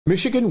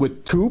Michigan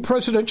with two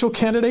presidential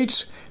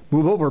candidates?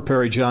 Move over,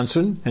 Perry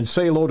Johnson, and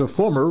say hello to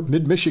former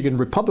Mid-Michigan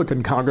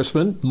Republican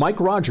Congressman Mike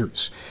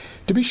Rogers.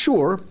 To be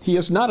sure, he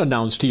has not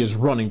announced he is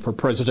running for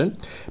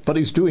president, but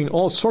he's doing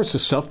all sorts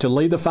of stuff to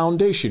lay the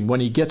foundation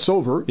when he gets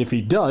over, if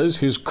he does,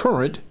 his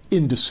current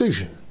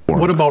indecision.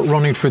 What about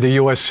running for the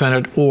U.S.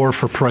 Senate or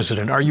for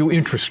president? Are you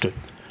interested?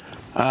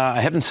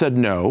 I haven't said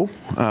no,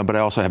 but I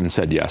also haven't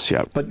said yes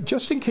yet. But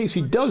just in case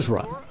he does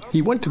run,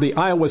 he went to the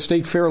Iowa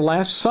State Fair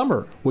last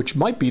summer, which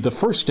might be the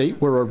first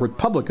state where a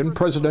Republican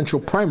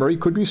presidential primary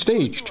could be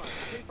staged.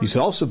 He's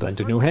also been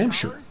to New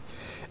Hampshire.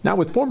 Now,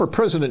 with former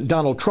President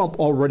Donald Trump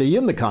already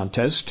in the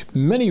contest,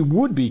 many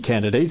would-be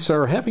candidates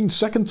are having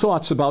second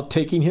thoughts about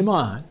taking him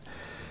on.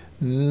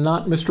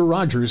 Not Mr.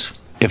 Rogers.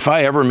 If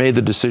I ever made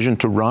the decision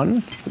to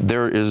run,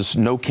 there is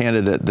no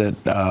candidate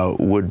that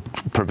would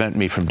prevent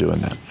me from doing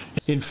that.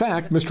 In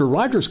fact, Mr.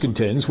 Rogers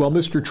contends while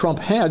Mr. Trump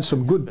had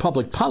some good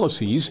public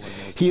policies,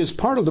 he is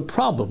part of the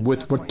problem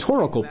with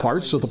rhetorical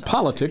parts of the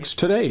politics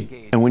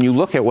today. And when you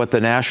look at what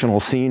the national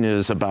scene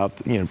is about,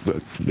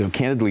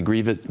 candidly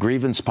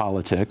grievance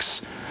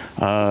politics,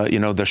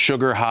 the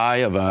sugar high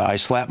of I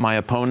slap my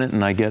opponent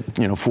and I get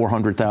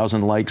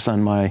 400,000 likes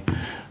on my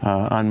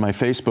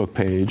Facebook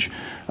page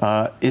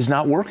is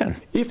not working.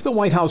 If the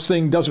White House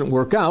thing doesn't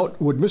work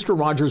out, would Mr.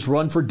 Rogers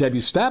run for Debbie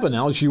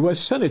Stabenow's U.S.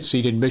 Senate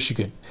seat in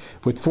Michigan?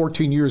 With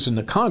 14 years in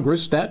the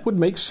Congress, that would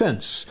make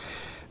sense.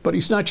 But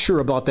he's not sure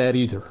about that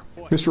either.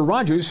 Mr.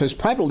 Rogers has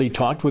privately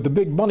talked with the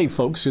big money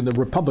folks in the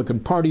Republican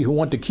Party who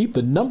want to keep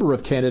the number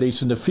of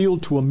candidates in the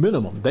field to a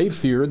minimum. They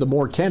fear the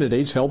more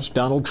candidates helps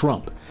Donald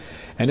Trump.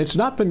 And it's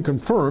not been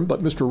confirmed,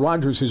 but Mr.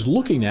 Rogers is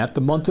looking at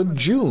the month of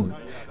June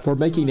for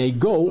making a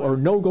go or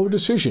no-go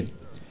decision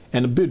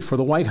and a bid for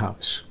the White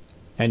House.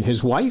 And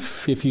his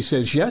wife, if he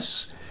says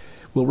yes,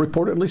 will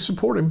reportedly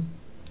support him.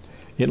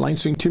 In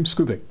Lansing, Tim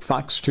Skubic,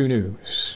 Fox 2 News.